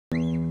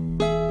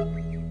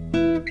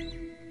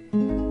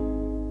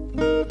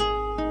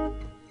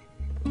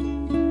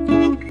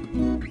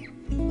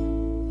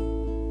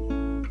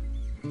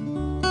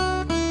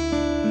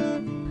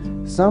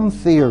some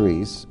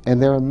theories,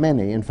 and there are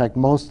many, in fact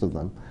most of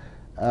them,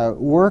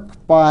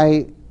 work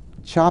by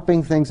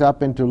chopping things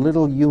up into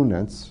little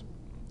units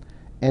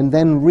and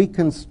then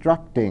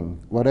reconstructing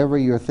whatever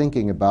you're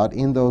thinking about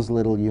in those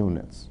little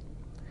units.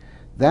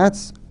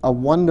 That's a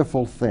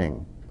wonderful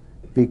thing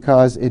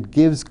because it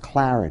gives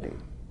clarity.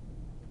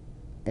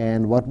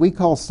 And what we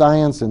call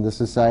science in the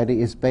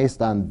society is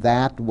based on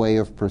that way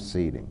of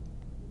proceeding.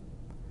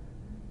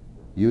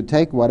 You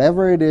take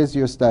whatever it is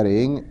you're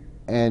studying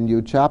and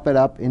you chop it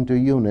up into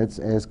units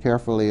as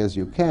carefully as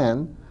you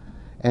can,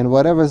 and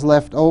whatever's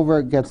left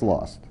over gets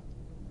lost.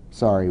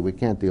 Sorry, we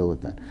can't deal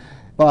with that.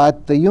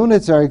 But the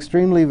units are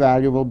extremely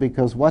valuable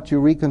because what you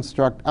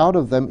reconstruct out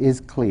of them is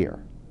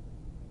clear.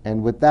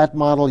 And with that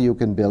model you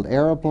can build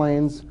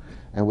aeroplanes,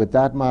 and with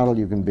that model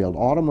you can build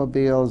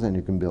automobiles, and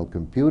you can build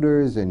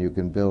computers, and you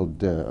can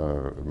build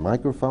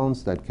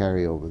microphones that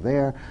carry over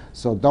there.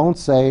 So don't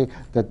say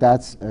that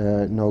that's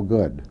no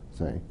good.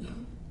 Say,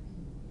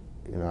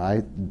 you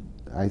know,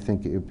 I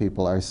think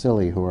people are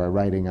silly who are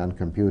writing on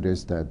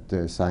computers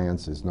that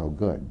science is no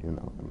good. You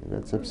know, I mean,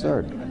 that's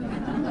absurd.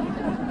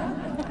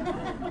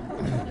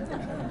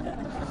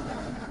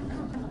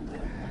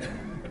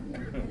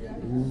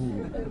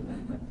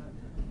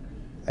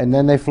 And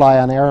then they fly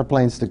on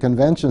airplanes to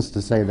conventions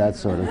to say that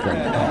sort of thing.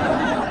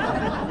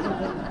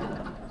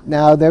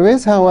 Now, there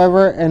is,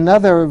 however,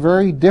 another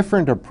very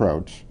different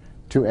approach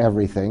to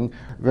everything.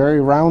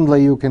 Very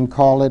roundly, you can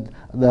call it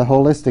the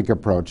holistic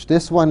approach.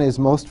 This one is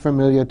most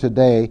familiar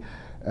today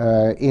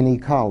in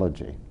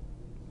ecology.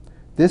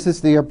 This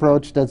is the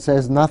approach that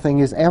says nothing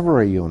is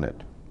ever a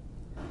unit.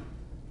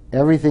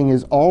 Everything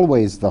is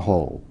always the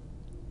whole.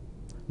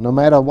 No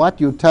matter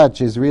what you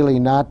touch is really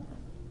not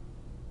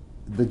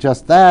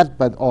just that,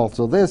 but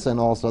also this, and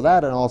also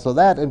that, and also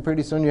that, and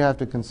pretty soon you have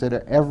to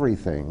consider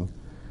everything.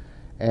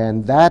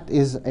 And that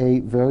is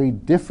a very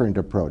different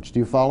approach. Do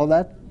you follow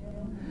that?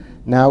 Yeah.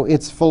 Now,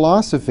 it's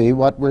philosophy,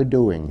 what we're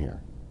doing here.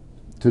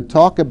 To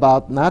talk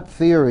about not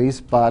theories,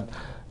 but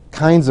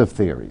kinds of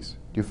theories.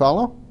 Do you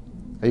follow?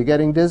 Are you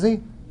getting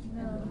dizzy?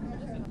 No.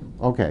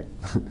 Okay.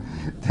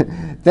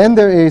 Then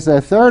there is a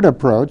third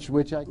approach,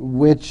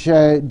 which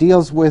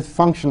deals with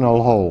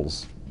functional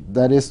wholes.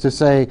 That is to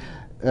say,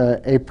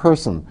 a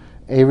person,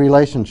 a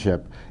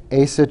relationship,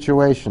 a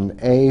situation,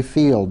 a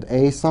field,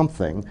 a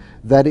something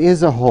that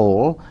is a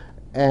whole,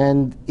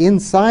 and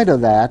inside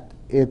of that,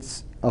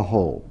 it's a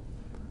whole.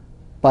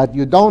 But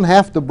you don't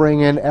have to bring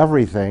in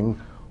everything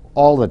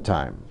all the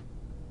time.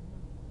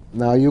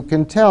 Now, you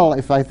can tell,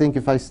 if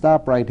I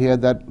stop right here,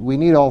 that we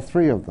need all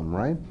three of them,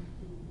 right?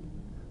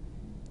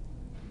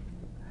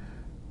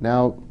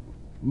 Now,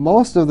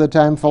 most of the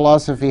time,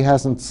 philosophy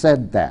hasn't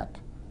said that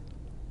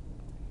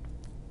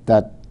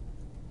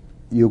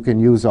you can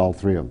use all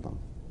three of them.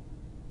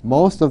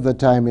 Most of the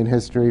time in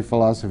history,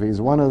 philosophy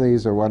is one of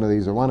these, or one of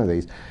these, or one of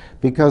these.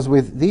 Because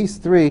with these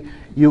three,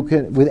 you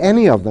can, with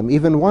any of them,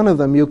 even one of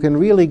them, you can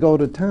really go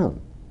to town.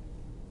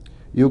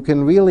 You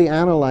can really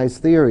analyze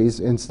theories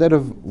instead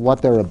of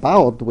what they're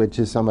about, which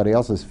is somebody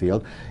else's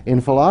field.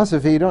 In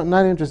philosophy, you're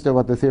not interested in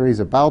what the theory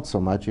is about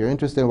so much. You're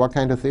interested in what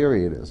kind of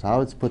theory it is,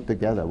 how it's put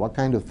together, what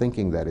kind of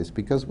thinking that is.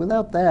 Because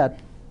without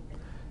that,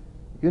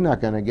 you're not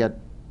going to get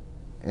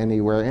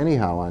anywhere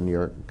anyhow on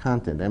your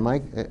content. Am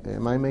I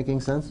making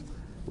sense?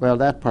 Well,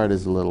 that part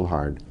is a little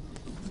hard.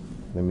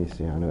 Let me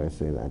see, how do I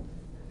say that?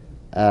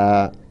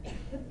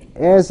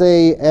 As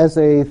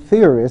a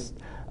theorist,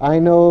 I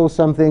know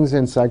some things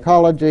in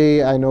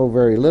psychology. I know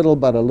very little,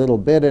 but a little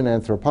bit in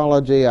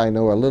anthropology. I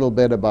know a little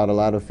bit about a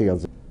lot of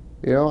fields.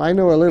 You know, I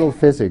know a little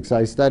physics.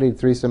 I studied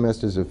 3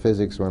 semesters of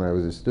physics when I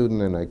was a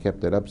student, and I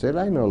kept it up. Said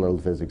I know a little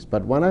physics.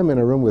 But when I'm in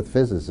a room with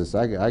physicists,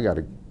 you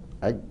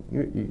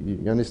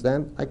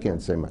understand? I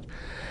can't say much.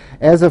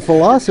 As a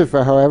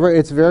philosopher, however,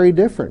 it's very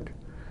different.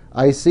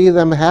 I see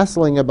them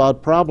hassling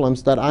about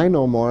problems that I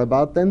know more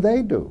about than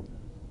they do,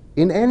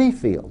 in any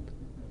field.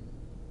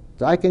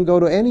 So I can go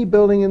to any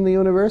building in the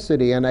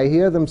university and I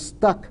hear them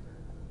stuck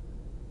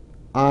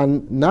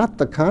on not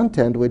the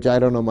content, which I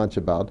don't know much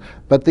about,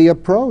 but the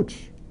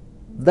approach.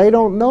 They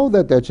don't know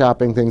that they're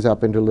chopping things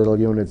up into little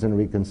units and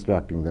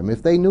reconstructing them.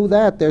 If they knew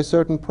that, there's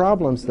certain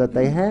problems that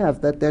they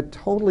have that they're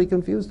totally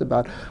confused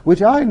about,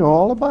 which I know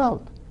all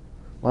about.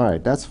 All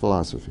right, that's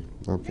philosophy.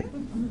 Okay.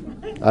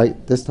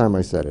 This time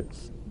I said it.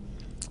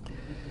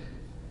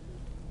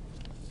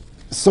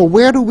 So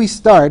where do we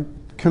start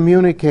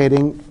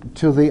communicating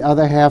to the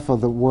other half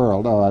of the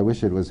world? Oh, I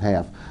wish it was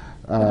half.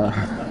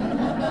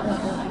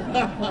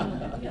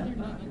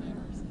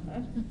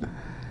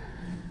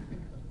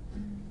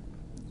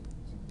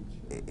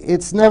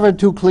 It's never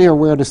too clear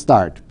where to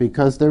start,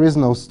 because there is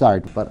no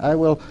start. But I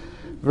will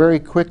very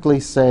quickly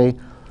say,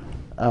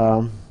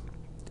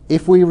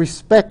 if we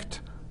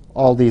respect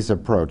all these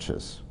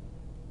approaches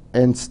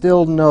and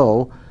still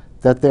know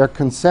that they're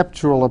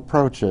conceptual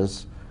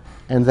approaches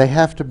and they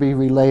have to be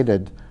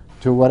related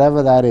to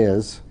whatever that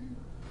is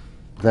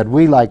that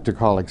we like to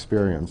call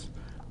experience,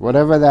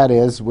 whatever that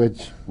is,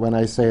 which when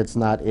I say it's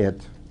not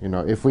it, you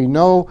know, if we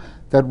know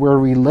that we're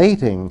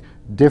relating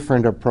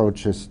different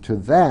approaches to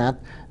that,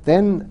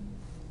 then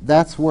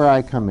that's where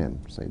I come in.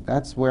 Say,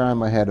 that's where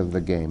I'm ahead of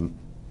the game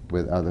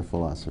with other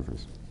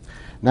philosophers.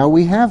 Now,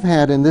 we have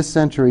had in this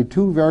century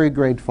two very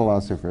great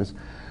philosophers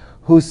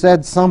who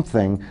said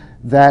something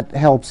that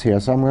helps here.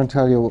 So I'm going to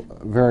tell you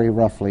very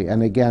roughly.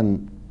 And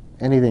again,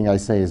 anything I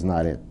say is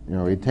not it. You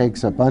know, it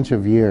takes a bunch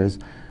of years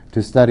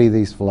to study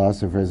these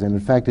philosophers. And in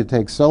fact, it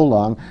takes so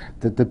long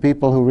that the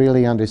people who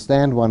really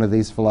understand one of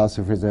these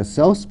philosophers are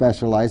so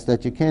specialized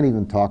that you can't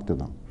even talk to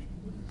them.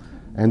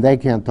 And they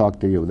can't talk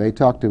to you. They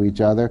talk to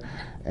each other,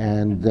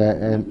 and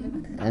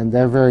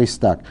they're very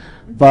stuck.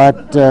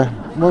 But,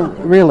 well,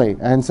 really,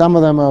 and some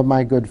of them are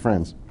my good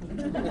friends.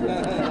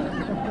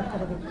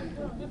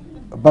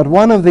 But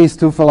one of these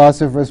two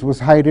philosophers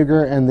was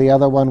Heidegger, and the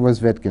other one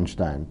was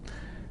Wittgenstein.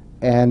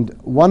 And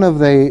one of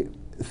the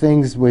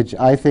things which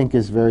I think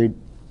is very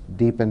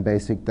deep and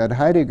basic that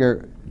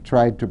Heidegger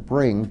tried to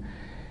bring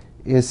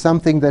is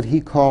something that he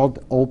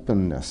called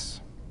openness.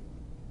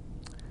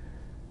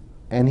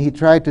 And he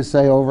tried to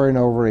say over and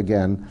over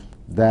again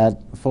that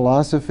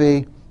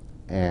philosophy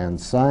and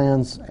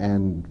science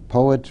and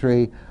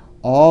poetry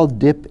all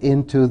dip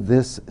into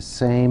this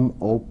same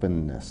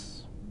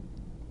openness.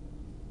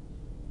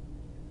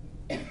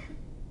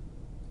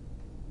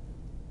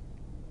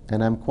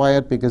 And I'm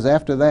quiet because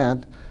after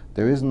that,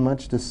 there isn't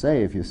much to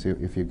say if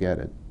you get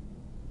it.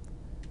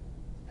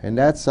 And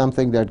that's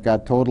something that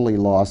got totally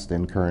lost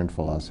in current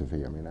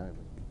philosophy. I mean,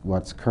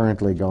 what's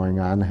currently going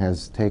on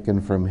has taken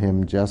from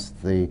him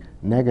just the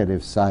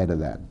negative side of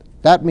that.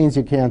 That means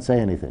you can't say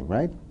anything,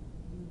 right?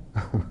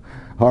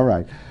 All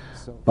right.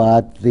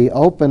 But the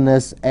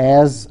openness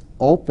as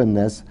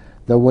openness,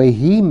 the way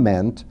he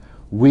meant,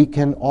 we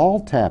can all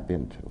tap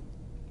into.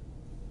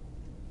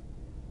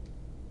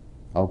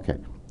 Okay.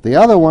 The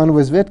other one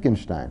was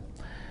Wittgenstein.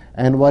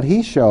 And what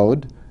he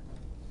showed,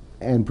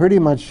 and pretty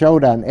much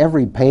showed on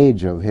every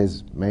page of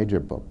his major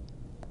book,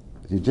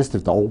 you just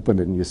have to open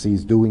it and you see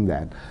he's doing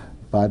that,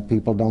 but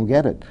people don't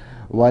get it.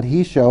 What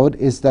he showed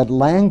is that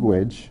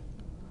language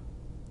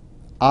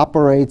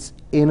operates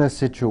in a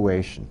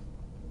situation.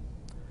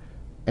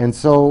 And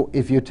so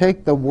if you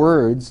take the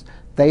words,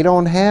 they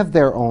don't have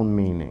their own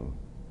meaning.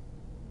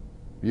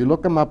 You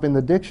look them up in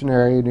the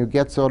dictionary and you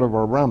get sort of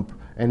a rump,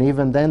 and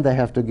even then they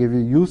have to give you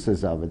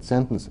uses of it,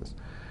 sentences.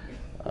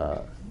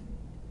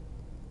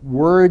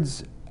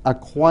 Words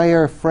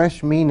acquire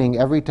fresh meaning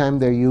every time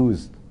they're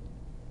used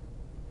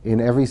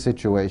in every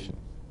situation.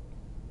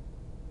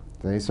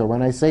 Okay? So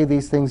when I say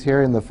these things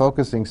here in the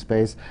focusing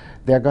space,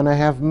 they're going to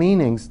have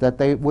meanings that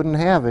they wouldn't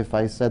have if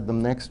I said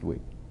them next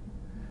week.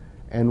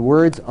 And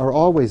words are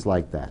always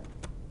like that.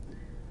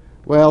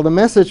 Well, the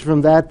message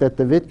from that the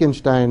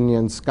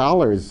Wittgensteinian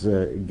scholars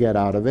get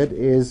out of it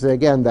is,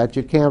 again, that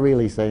you can't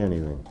really say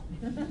anything.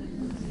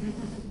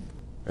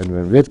 And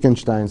when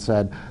Wittgenstein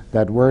said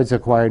that words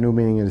acquire new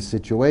meaning in a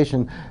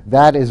situation,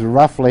 that is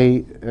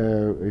roughly,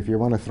 if you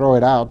want to throw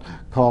it out,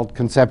 called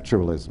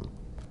conceptualism.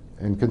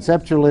 And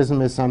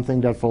conceptualism is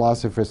something that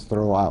philosophers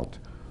throw out.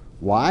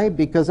 Why?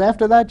 Because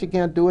after that you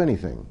can't do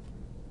anything.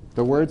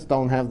 The words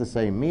don't have the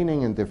same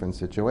meaning in different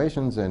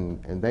situations,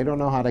 and they don't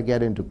know how to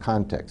get into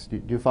context.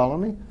 Do you follow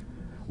me?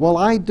 Well,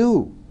 I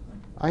do.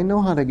 I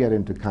know how to get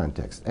into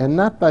context, and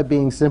not by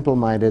being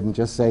simple-minded and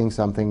just saying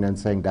something and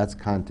saying that's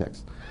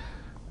context.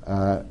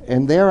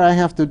 And there I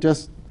have to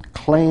just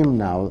claim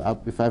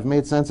now, if I've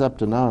made sense up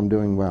to now, I'm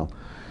doing well.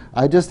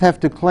 I just have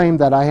to claim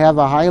that I have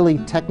a highly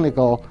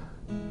technical,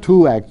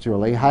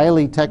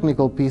 highly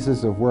technical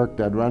pieces of work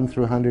that run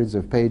through hundreds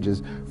of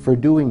pages for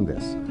doing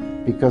this.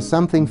 Because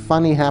something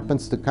funny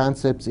happens to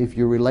concepts if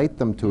you relate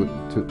them to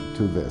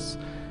this.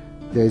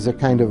 There's a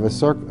kind of a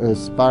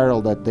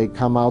spiral that they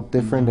come out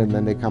different and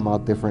then they come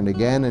out different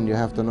again, and you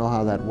have to know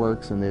how that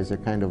works, and there's a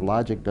kind of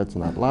logic that's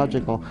not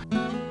logical.